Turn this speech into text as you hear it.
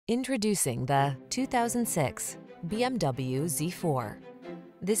Introducing the 2006 BMW Z4.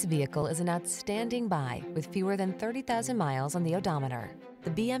 This vehicle is an outstanding buy with fewer than 30,000 miles on the odometer. The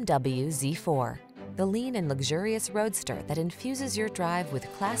BMW Z4, the lean and luxurious roadster that infuses your drive with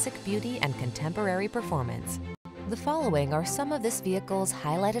classic beauty and contemporary performance. The following are some of this vehicle's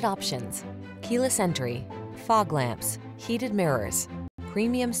highlighted options: keyless entry, fog lamps, heated mirrors,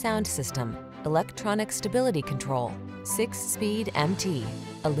 premium sound system, electronic stability control, 6-speed MT,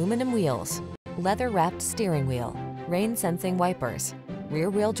 aluminum wheels, leather-wrapped steering wheel, rain-sensing wipers,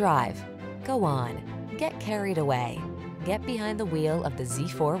 rear-wheel drive. Go on, get carried away. Get behind the wheel of the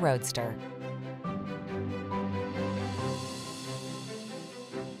Z4 Roadster.